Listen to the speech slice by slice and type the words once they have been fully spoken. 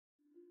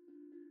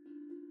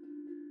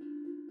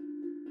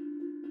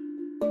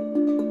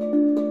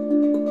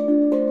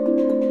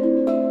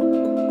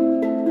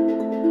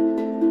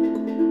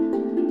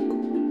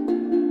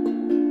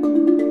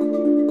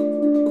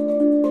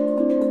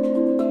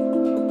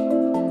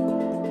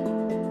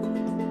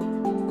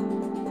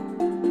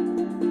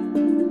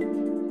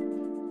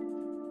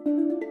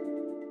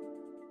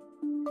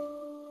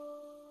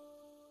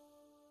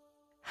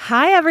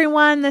Hi,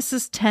 everyone. This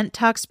is Tent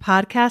Talks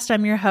Podcast.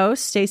 I'm your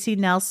host, Stacey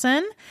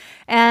Nelson,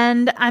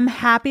 and I'm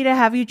happy to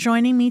have you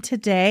joining me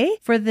today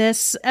for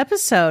this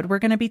episode. We're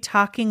going to be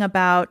talking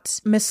about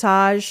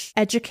massage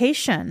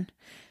education.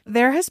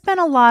 There has been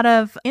a lot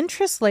of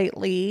interest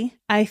lately,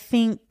 I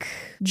think,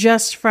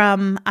 just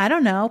from,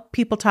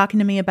 people talking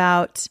to me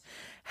about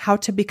how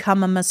to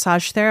become a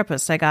massage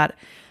therapist. I got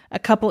a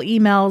couple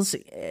emails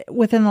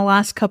within the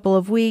last couple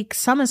of weeks,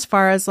 some as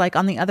far as like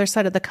on the other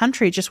side of the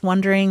country, just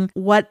wondering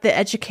what the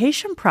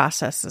education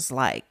process is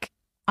like.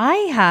 I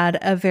had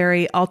a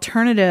very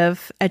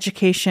alternative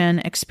education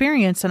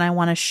experience, and I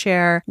want to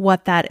share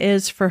what that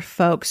is for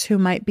folks who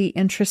might be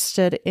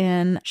interested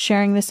in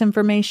sharing this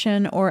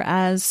information or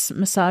as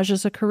massage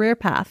as a career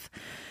path.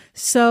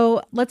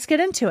 So let's get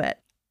into it.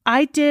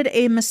 I did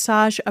a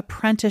massage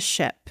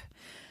apprenticeship.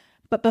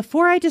 But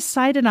before I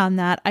decided on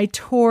that, I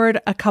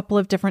toured a couple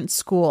of different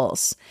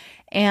schools.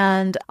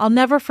 And I'll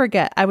never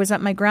forget, I was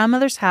at my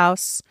grandmother's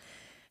house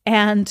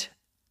and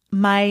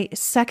my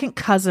second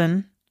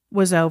cousin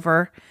was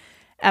over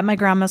at my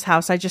grandma's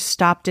house. I just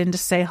stopped in to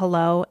say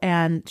hello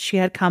and she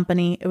had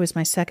company. It was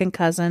my second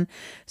cousin.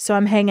 So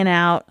I'm hanging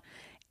out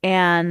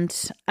and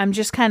I'm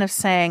just kind of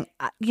saying,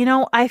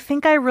 I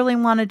think I really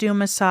want to do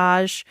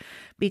massage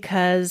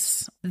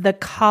because the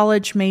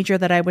college major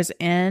that I was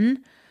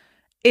in,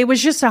 it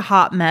was just a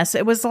hot mess.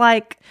 It was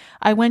like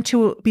I went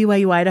to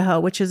BYU, Idaho,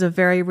 which is a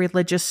very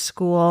religious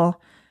school.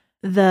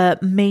 The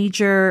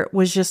major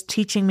was just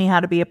teaching me how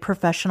to be a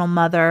professional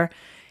mother,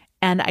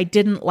 and I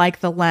didn't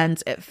like the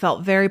lens. It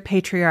felt very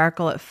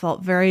patriarchal. It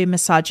felt very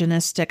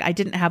misogynistic. I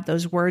didn't have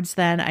those words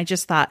then. I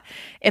just thought,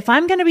 if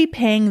I'm going to be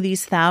paying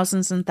these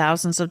thousands and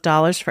thousands of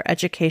dollars for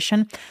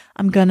education,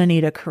 I'm going to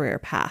need a career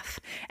path.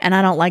 And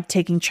I don't like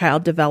taking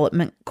child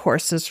development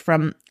courses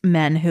from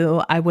men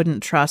who I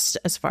wouldn't trust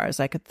as far as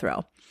I could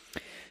throw.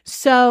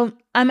 So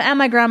I'm at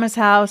my grandma's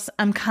house.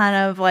 I'm kind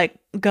of like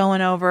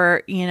going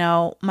over,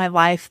 my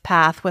life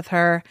path with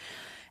her.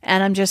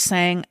 And I'm just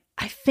saying,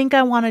 I think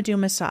I want to do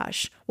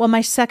massage. Well,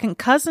 my second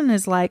cousin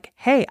is like,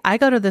 hey, I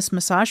go to this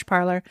massage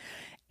parlor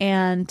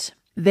and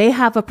they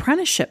have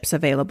apprenticeships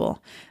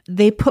available.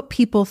 They put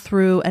people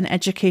through an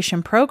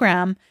education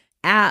program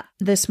at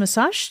this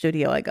massage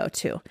studio I go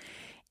to.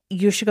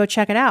 You should go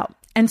check it out.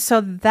 And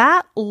so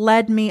that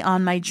led me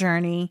on my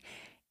journey.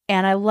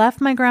 And I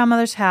left my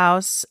grandmother's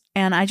house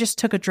and I just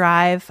took a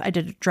drive. I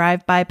did a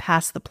drive-by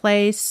past the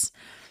place.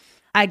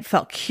 I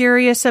felt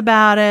curious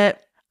about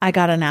it. I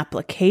got an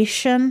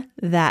application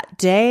that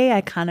day.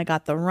 I kind of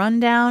got the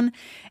rundown.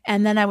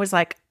 And then I was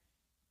like,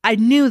 I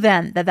knew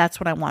then that that's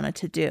what I wanted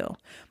to do.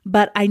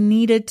 But I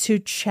needed to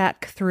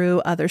check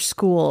through other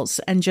schools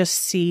and just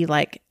see,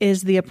 like,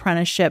 is the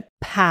apprenticeship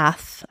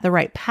path the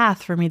right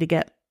path for me to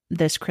get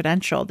this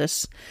credential,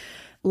 this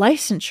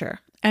licensure?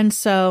 And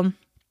so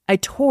I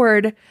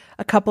toured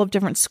a couple of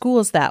different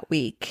schools that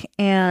week.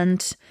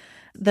 And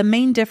the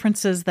main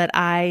differences that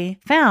I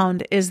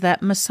found is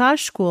that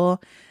massage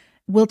school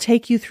will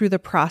take you through the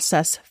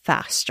process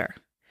faster.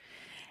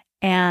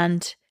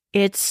 And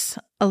it's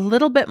a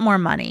little bit more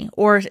money,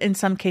 or in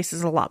some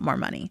cases, a lot more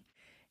money.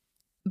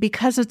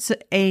 Because it's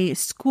a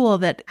school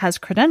that has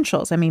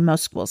credentials, I mean,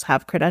 most schools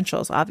have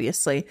credentials,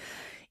 obviously,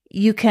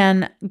 you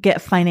can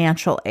get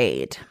financial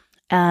aid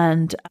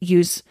and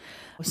use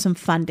some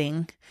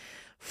funding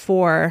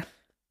for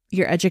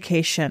your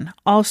education.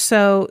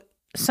 Also,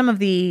 some of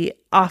the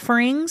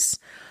offerings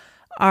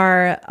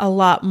are a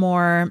lot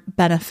more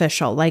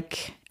beneficial,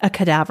 like a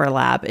cadaver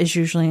lab is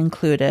usually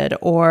included,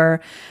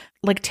 or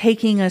like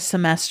taking a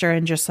semester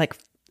and just like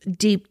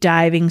deep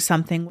diving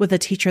something with a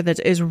teacher that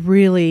is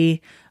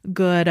really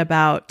good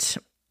about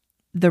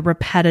the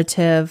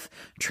repetitive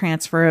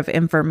transfer of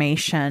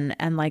information.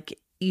 And like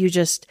you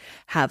just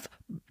have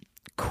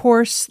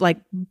course, like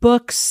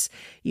books,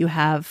 you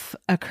have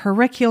a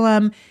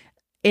curriculum.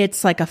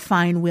 It's like a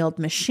fine-wheeled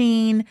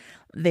machine.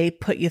 They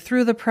put you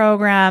through the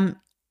program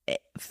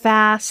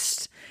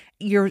fast.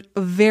 You're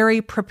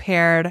very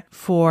prepared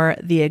for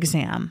the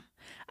exam.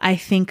 I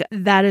think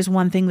that is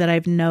one thing that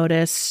I've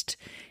noticed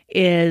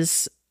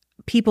is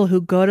people who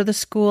go to the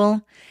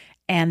school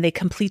and they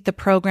complete the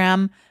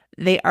program,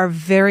 they are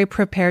very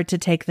prepared to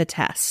take the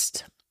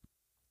test.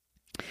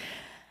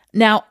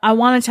 Now, I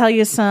want to tell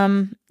you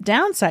some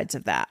downsides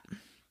of that.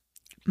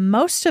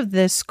 Most of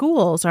the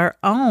schools are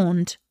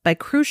owned by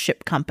cruise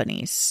ship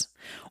companies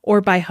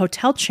or by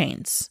hotel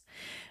chains.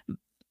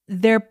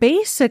 They're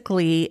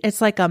basically,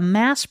 it's like a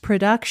mass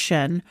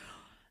production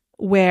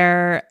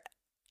where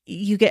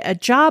you get a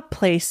job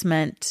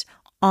placement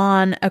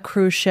on a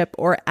cruise ship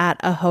or at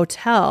a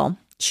hotel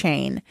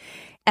chain,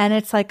 and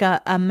it's like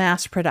a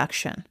mass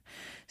production.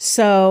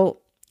 So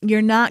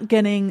you're not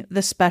getting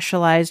the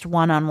specialized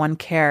one-on-one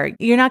care.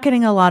 You're not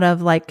getting a lot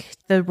of like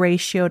the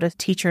ratio to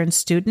teacher and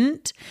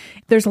student.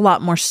 There's a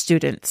lot more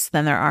students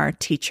than there are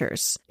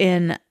teachers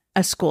in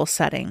a school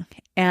setting.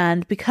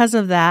 And because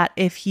of that,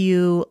 if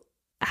you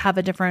have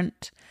a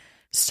different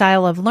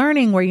style of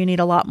learning where you need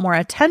a lot more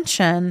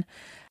attention,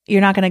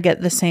 you're not going to get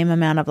the same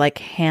amount of like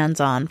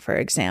hands-on, for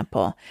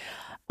example.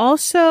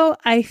 Also,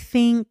 I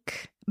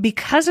think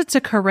because it's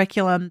a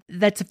curriculum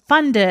that's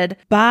funded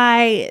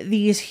by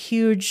these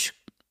huge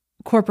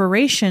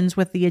corporations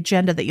with the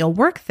agenda that you'll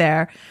work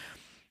there,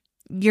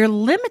 you're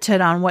limited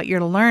on what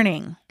you're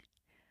learning.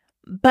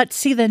 But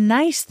see, the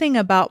nice thing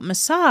about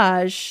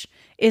massage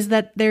is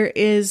that there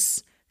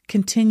is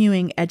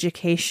continuing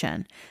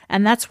education.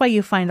 And that's why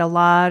you find a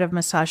lot of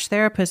massage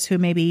therapists who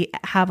maybe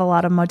have a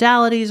lot of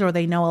modalities or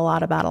they know a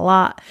lot about a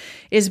lot,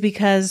 is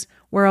because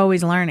we're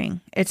always learning.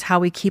 It's how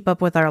we keep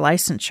up with our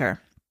licensure.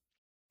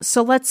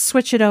 So let's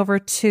switch it over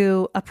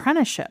to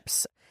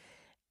apprenticeships.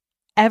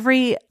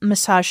 Every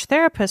massage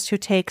therapist who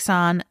takes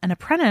on an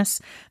apprentice,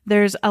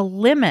 there's a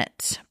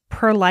limit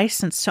per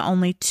license to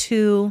only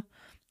 2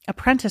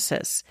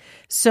 apprentices.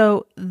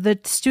 So the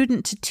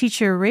student to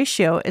teacher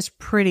ratio is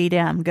pretty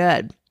damn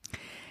good.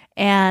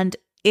 And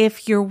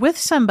if you're with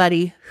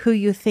somebody who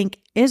you think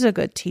is a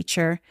good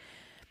teacher,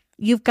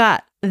 you've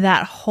got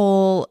that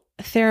whole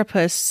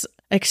therapist's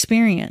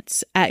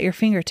experience at your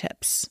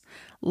fingertips.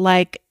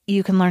 Like,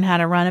 you can learn how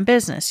to run a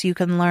business. You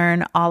can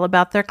learn all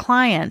about their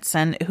clients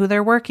and who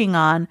they're working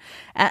on.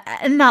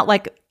 And not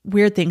like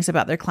weird things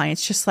about their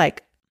clients, just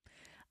like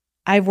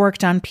I've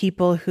worked on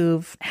people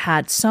who've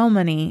had so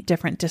many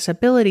different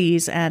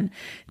disabilities and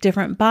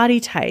different body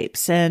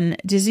types and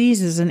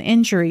diseases and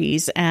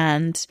injuries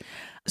and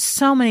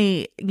so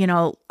many,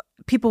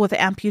 people with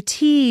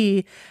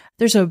amputee.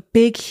 There's a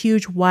big,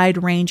 huge,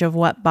 wide range of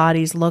what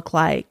bodies look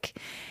like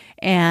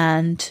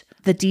and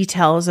the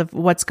details of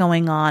what's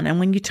going on. And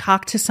when you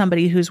talk to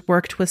somebody who's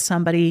worked with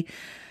somebody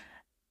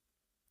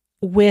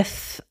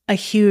with a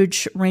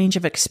huge range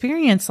of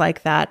experience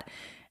like that,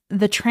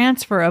 the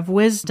transfer of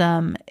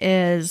wisdom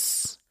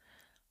is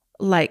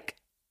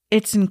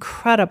it's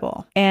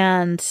incredible.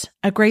 And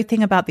a great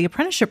thing about the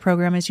apprenticeship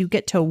program is you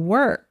get to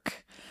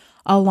work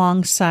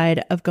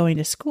alongside of going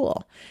to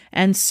school.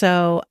 And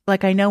so,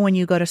 I know when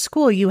you go to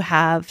school, you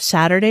have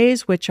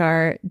Saturdays, which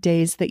are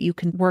days that you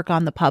can work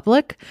on the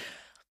public.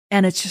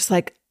 And it's just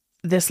like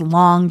this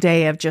long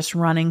day of just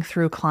running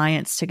through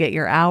clients to get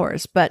your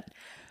hours. But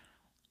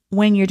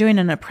when you're doing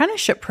an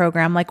apprenticeship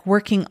program,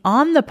 working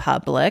on the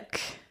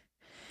public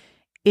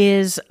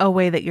is a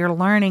way that you're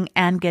learning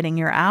and getting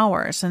your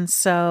hours. And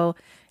so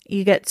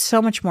you get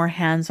so much more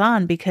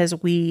hands-on because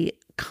we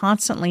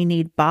constantly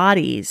need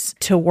bodies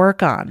to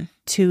work on,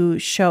 to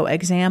show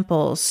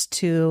examples,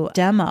 to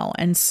demo.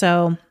 And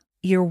so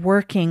you're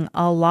working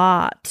a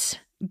lot,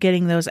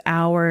 getting those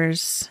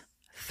hours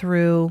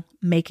through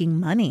making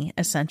money,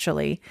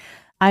 essentially.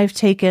 I've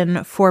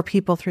taken 4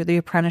 people through the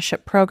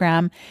apprenticeship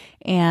program,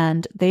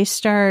 and they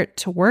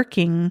start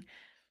working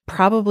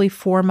probably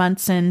 4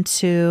 months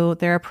into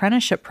their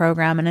apprenticeship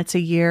program, and it's a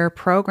year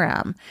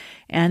program.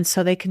 And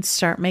so they can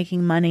start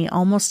making money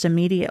almost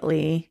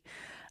immediately.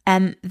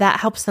 And that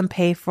helps them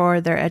pay for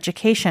their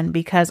education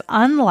because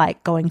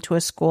unlike going to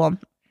a school,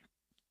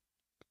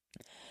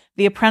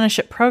 the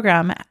apprenticeship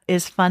program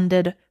is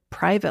funded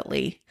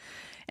privately.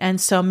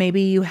 And so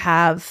maybe you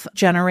have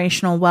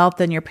generational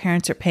wealth and your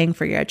parents are paying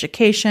for your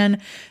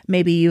education.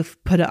 Maybe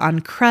you've put it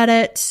on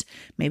credit.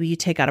 Maybe you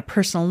take out a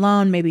personal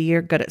loan. Maybe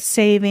you're good at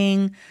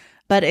saving,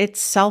 but it's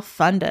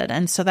self-funded.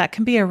 And so that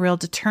can be a real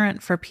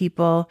deterrent for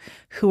people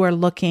who are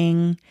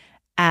looking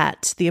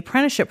at the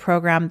apprenticeship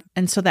program.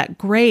 And so that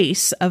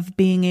grace of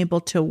being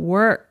able to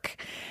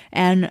work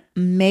and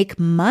make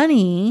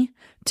money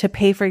to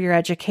pay for your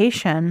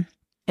education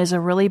is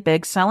a really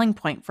big selling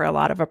point for a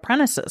lot of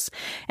apprentices.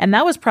 And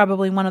that was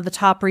probably one of the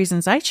top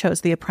reasons I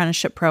chose the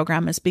apprenticeship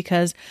program, is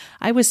because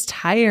I was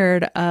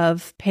tired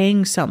of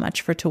paying so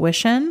much for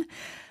tuition,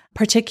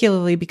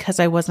 particularly because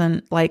I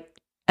wasn't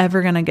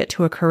ever going to get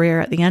to a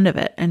career at the end of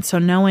it. And so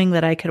knowing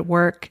that I could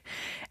work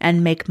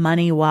and make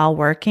money while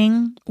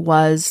working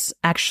was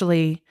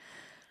actually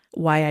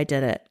why I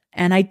did it.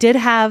 And I did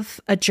have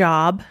a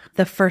job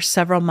the first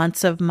several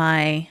months of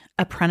my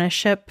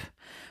apprenticeship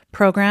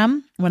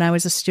program when I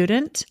was a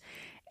student,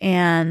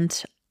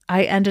 and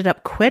I ended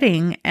up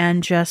quitting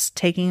and just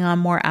taking on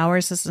more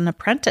hours as an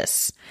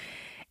apprentice.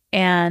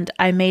 And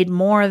I made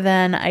more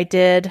than I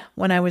did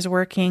when I was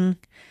working.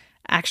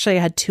 Actually,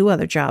 I had 2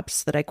 other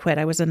jobs that I quit.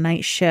 I was a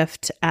night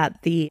shift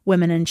at the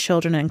Women and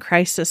Children in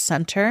Crisis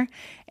Center,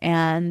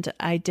 and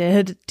I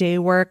did day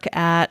work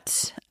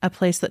at a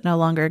place that no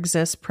longer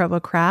exists, Provo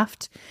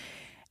Craft.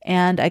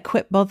 And I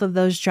quit both of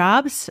those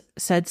jobs,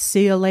 said,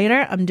 see you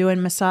later, I'm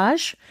doing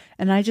massage.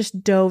 And I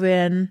just dove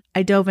in.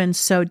 I dove in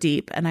so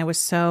deep, and I was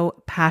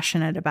so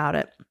passionate about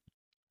it.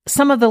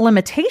 Some of the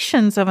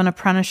limitations of an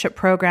apprenticeship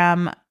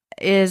program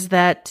is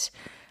that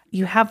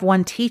you have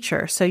one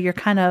teacher, so you're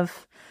kind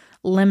of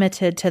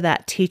limited to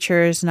that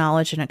teacher's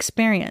knowledge and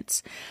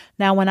experience.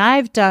 Now, when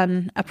I've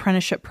done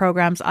apprenticeship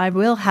programs, I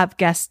will have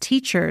guest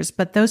teachers,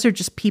 but those are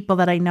just people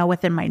that I know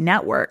within my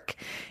network.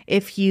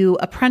 If you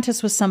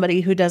apprentice with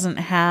somebody who doesn't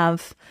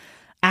have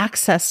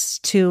access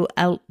to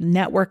a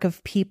network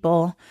of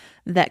people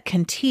that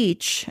can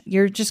teach,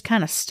 you're just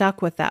kind of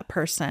stuck with that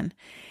person.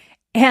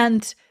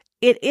 And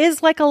it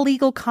is like a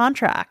legal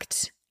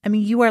contract. I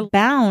mean, you are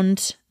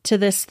bound to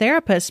this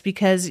therapist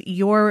because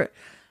you're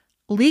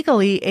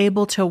legally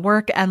able to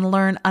work and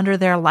learn under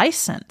their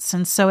license.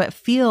 And so it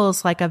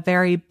feels like a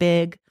very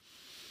big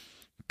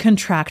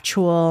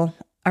contractual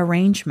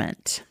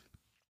arrangement.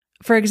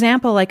 For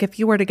example, like if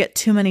you were to get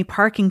too many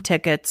parking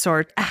tickets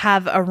or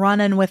have a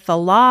run-in with the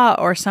law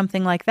or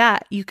something like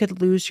that, you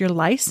could lose your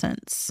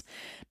license,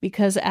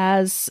 because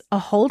as a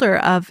holder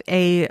of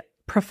a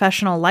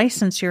professional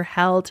license, you're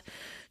held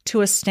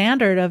to a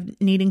standard of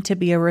needing to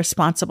be a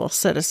responsible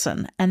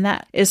citizen. And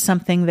that is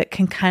something that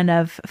can kind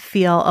of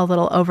feel a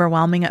little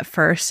overwhelming at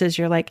first, as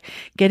you're like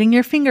getting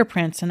your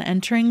fingerprints and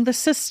entering the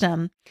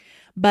system.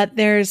 But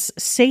there's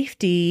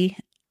safety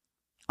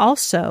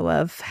also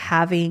of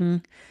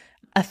having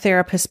a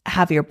therapist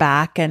have your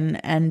back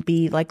and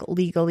be like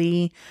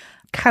legally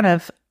kind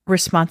of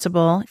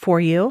responsible for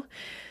you.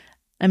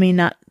 I mean,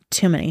 not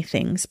too many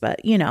things,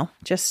 but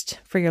just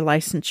for your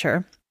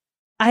licensure.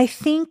 I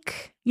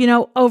think,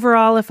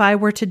 overall, if I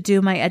were to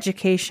do my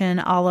education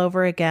all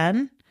over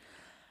again,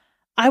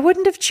 I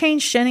wouldn't have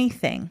changed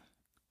anything.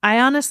 I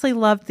honestly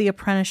loved the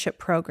apprenticeship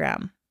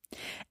program.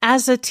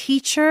 As a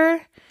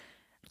teacher,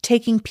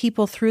 taking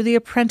people through the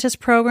apprentice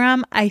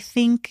program, I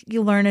think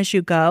you learn as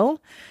you go.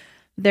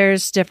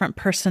 There's different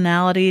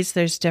personalities,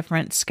 there's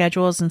different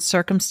schedules and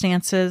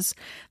circumstances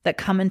that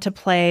come into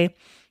play.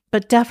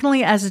 But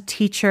definitely as a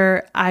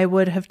teacher, I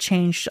would have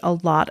changed a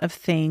lot of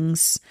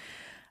things.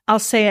 I'll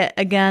say it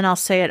again, I'll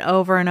say it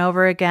over and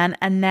over again.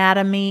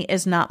 Anatomy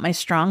is not my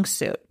strong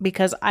suit,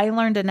 because I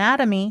learned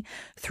anatomy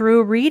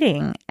through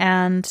reading,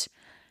 and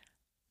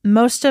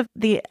most of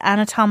the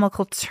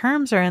anatomical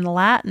terms are in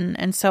Latin.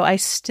 And so I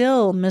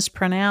still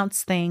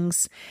mispronounce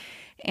things,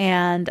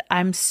 and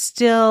I'm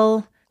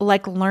still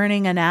like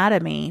learning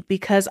anatomy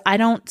because I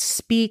don't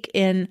speak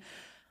in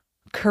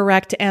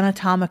correct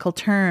anatomical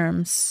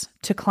terms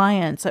to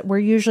clients. We're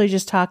usually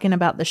just talking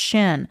about the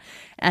shin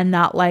and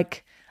not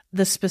like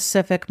the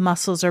specific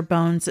muscles or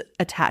bones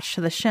attached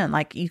to the shin.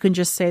 Like you can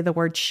just say the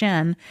word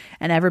shin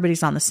and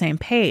everybody's on the same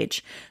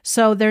page.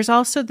 So there's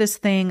also this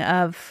thing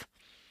of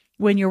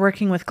when you're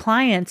working with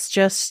clients,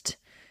 just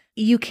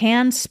you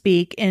can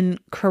speak in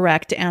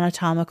correct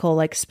anatomical,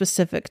 like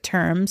specific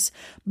terms,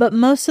 but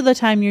most of the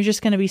time you're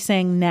just going to be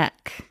saying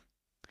neck.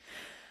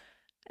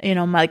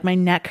 Like my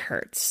neck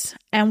hurts.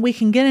 And we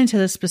can get into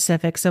the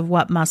specifics of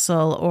what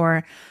muscle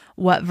or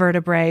what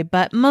vertebrae,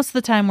 but most of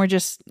the time we're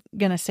just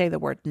going to say the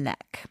word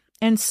neck.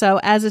 And so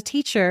as a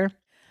teacher,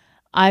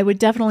 I would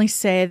definitely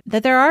say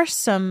that there are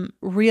some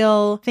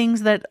real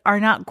things that are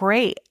not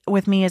great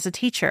with me as a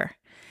teacher.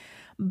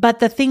 But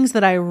the things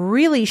that I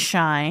really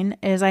shine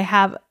is I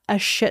have a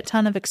shit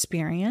ton of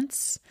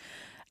experience,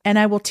 and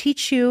I will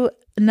teach you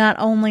not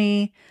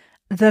only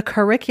the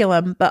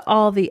curriculum, but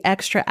all the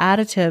extra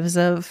additives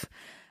of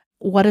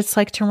what it's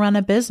like to run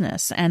a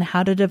business and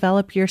how to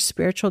develop your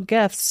spiritual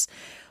gifts,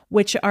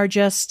 which are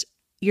just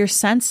your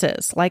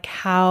senses, like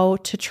how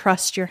to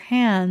trust your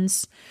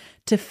hands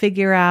to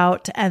figure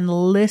out and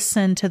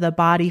listen to the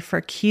body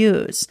for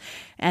cues,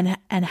 and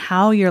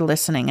how you're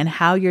listening and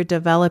how you're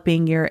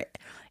developing your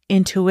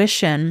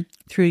intuition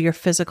through your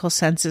physical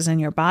senses in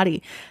your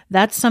body.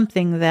 That's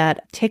something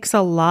that takes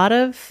a lot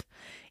of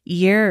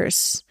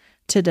years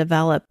to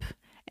develop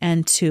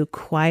and to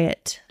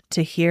quiet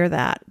to hear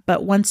that.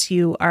 But once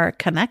you are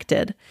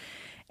connected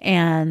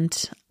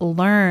and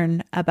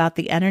learn about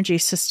the energy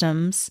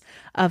systems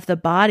of the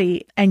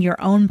body and your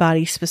own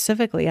body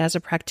specifically as a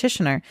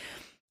practitioner,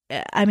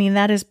 I mean,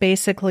 that is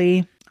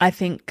basically, I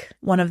think,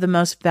 one of the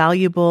most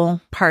valuable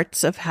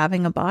parts of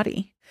having a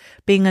body.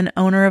 Being an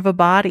owner of a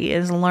body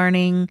is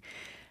learning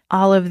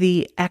all of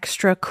the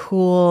extra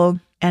cool,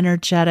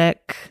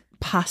 energetic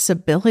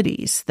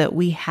possibilities that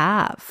we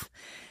have.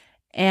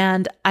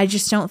 And I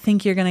just don't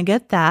think you're going to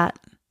get that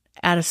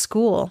at a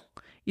school.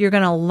 You're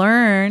going to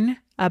learn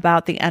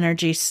about the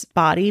energy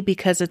body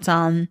because it's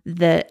on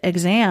the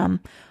exam.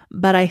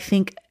 But I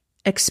think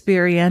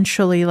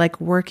experientially, like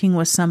working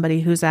with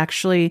somebody who's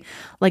actually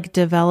like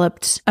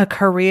developed a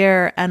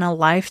career and a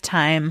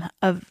lifetime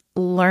of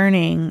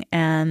learning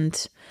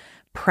and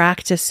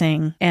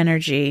practicing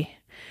energy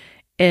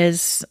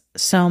is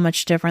so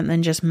much different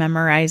than just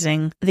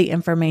memorizing the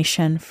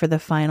information for the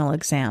final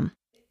exam.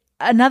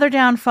 Another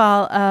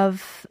downfall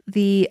of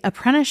the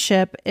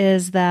apprenticeship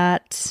is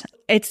that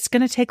it's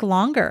going to take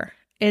longer.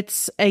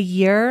 It's a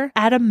year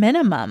at a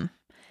minimum.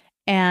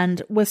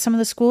 And with some of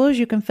the schools,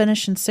 you can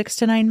finish in 6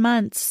 to 9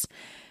 months.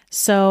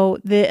 So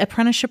the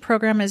apprenticeship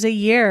program is a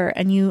year,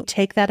 and you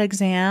take that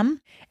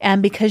exam.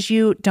 And because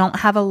you don't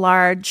have a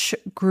large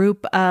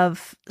group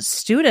of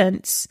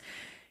students,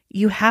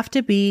 you have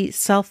to be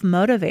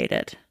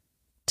self-motivated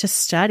to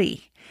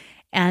study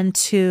and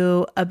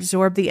to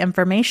absorb the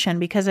information.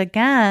 Because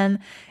again,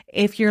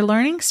 if your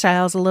learning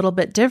style is a little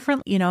bit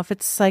different, if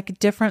it's like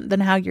different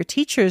than how your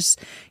teachers,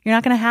 you're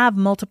not going to have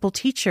multiple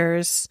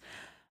teachers.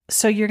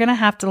 So you're going to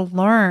have to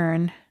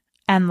learn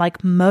and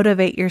like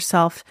motivate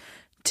yourself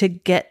to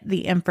get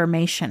the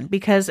information,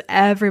 because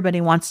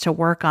everybody wants to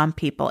work on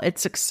people.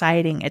 It's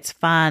exciting. It's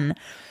fun.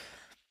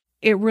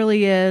 it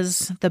really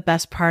is the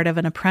best part of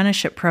an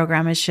apprenticeship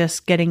program is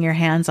just getting your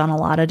hands on a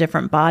lot of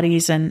different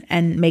bodies and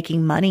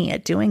making money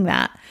at doing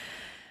that.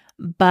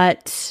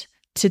 But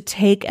to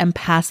take and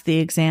pass the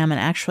exam and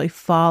actually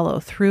follow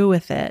through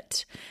with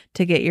it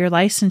to get your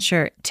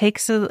licensure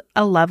takes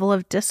a level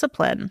of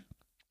discipline.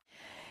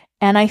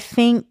 And I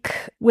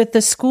think with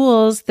the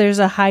schools, there's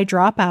a high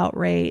dropout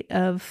rate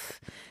of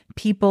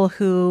people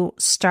who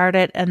start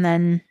it and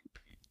then,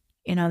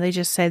 they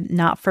just say,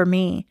 not for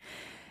me.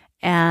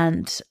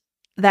 And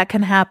that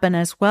can happen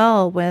as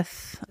well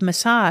with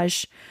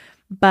massage,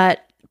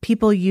 but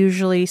people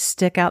usually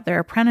stick out their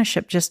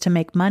apprenticeship just to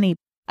make money.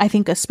 I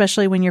think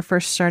especially when you're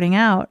first starting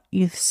out,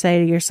 you say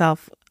to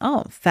yourself,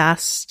 oh,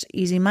 fast,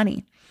 easy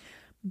money.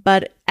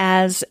 But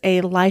as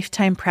a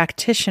lifetime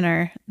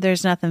practitioner,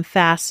 there's nothing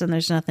fast and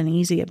there's nothing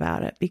easy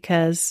about it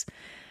because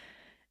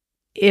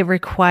it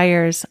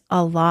requires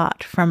a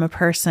lot from a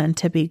person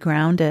to be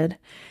grounded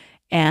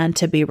and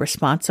to be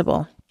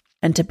responsible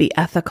and to be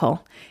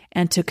ethical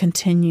and to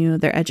continue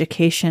their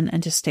education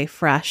and to stay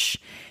fresh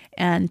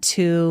and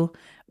to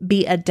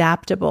be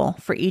adaptable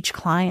for each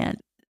client.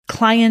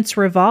 Clients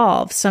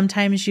revolve.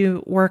 Sometimes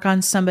you work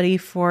on somebody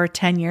for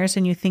 10 years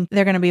and you think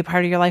they're going to be a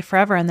part of your life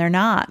forever, and they're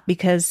not,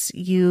 because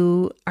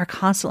you are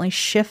constantly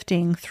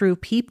shifting through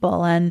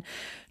people and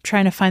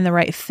trying to find the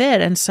right fit.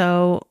 And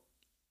so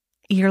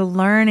you're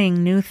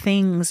learning new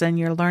things and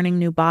you're learning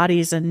new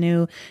bodies and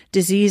new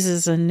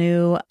diseases and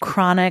new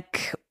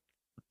chronic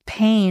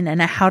pain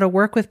and how to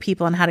work with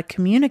people and how to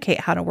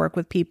communicate how to work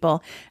with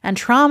people and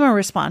trauma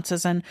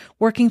responses. And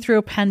working through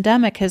a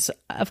pandemic has,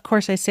 of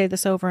course, I say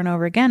this over and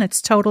over again,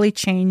 it's totally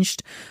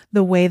changed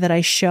the way that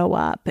I show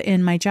up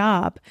in my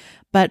job,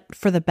 but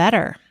for the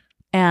better.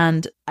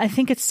 And I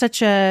think it's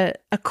such a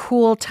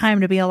cool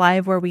time to be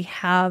alive where we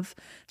have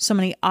so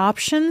many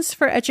options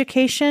for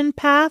education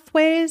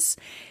pathways.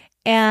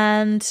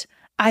 And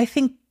I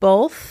think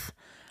both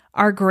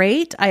are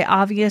great. I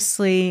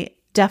obviously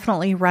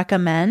definitely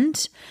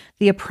recommend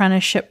the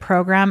apprenticeship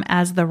program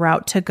as the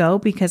route to go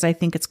because I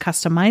think it's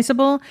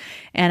customizable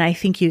and I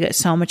think you get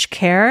so much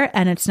care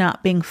and it's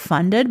not being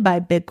funded by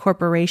big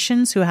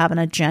corporations who have an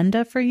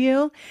agenda for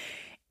you.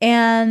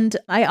 And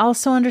I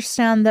also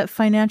understand that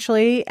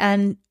financially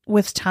and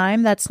with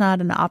time, that's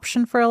not an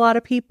option for a lot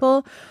of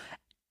people.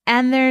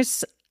 And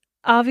there's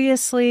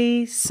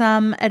obviously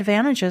some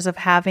advantages of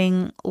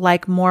having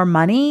like more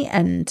money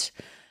and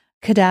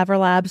cadaver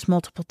labs,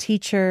 multiple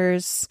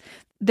teachers.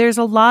 There's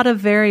a lot of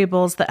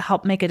variables that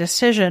help make a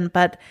decision,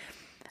 but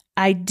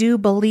I do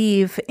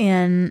believe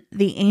in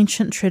the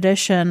ancient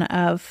tradition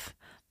of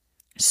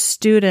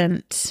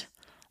student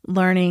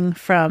learning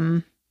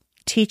from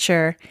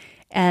teacher,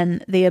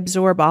 and they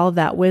absorb all of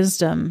that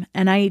wisdom.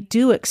 And I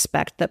do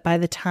expect that by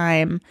the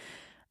time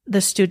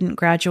the student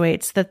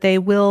graduates, that they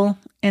will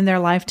in their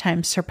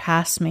lifetime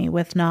surpass me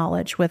with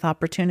knowledge, with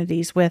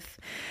opportunities, with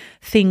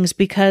things,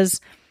 because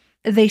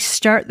they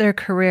start their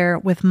career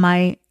with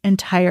my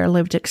entire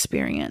lived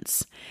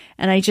experience.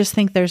 And I just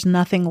think there's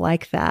nothing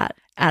like that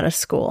at a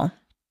school.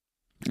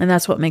 And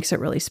that's what makes it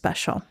really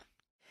special.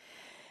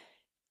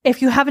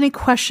 If you have any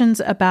questions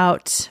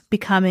about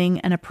becoming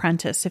an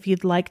apprentice, if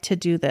you'd like to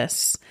do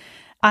this,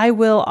 I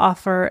will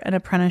offer an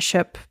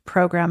apprenticeship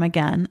program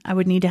again. I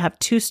would need to have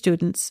 2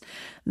 students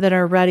that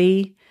are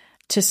ready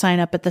to sign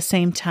up at the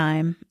same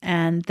time,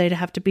 and they'd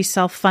have to be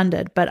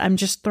self-funded. But I'm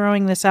just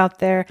throwing this out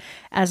there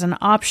as an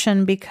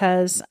option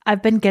because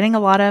I've been getting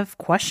a lot of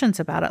questions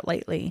about it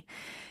lately.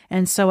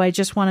 And so I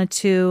just wanted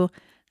to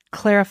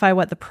clarify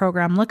what the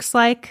program looks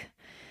like.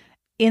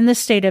 In the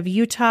state of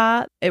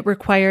Utah, it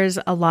requires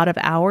a lot of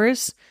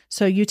hours.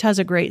 So Utah's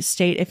a great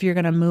state if you're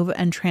going to move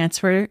and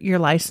transfer your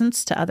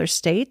license to other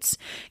states.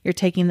 You're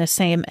taking the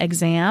same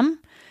exam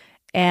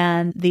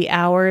and the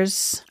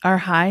hours are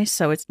high,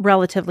 so it's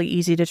relatively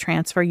easy to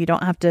transfer. You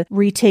don't have to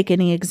retake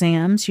any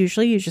exams.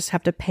 Usually you just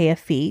have to pay a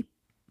fee.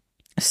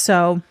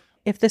 So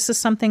if this is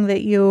something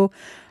that you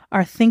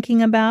are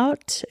thinking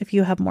about, if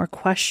you have more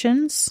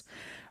questions,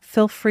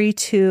 feel free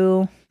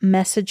to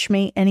message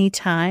me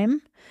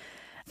anytime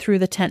through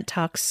the Tent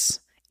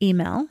Talks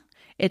email.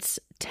 It's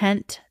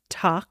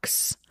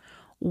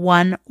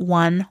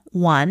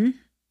tenttalks111.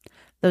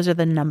 Those are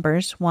the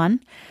numbers 1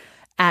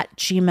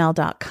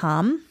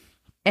 @gmail.com.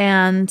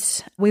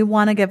 And we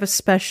want to give a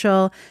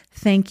special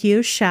thank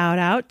you, shout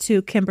out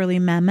to Kimberly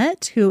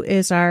Mehmet, who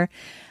is our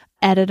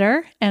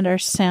editor and our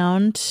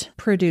sound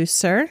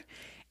producer.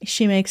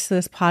 She makes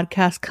this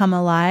podcast come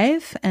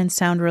alive and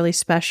sound really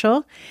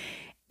special.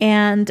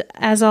 And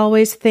as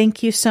always,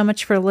 thank you so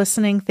much for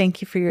listening.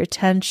 Thank you for your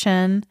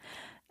attention.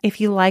 If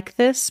you like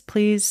this,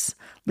 please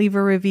leave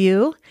a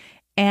review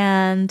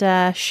and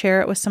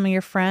share it with some of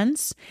your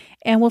friends.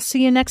 And we'll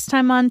see you next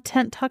time on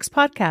Tent Talks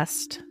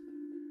Podcast.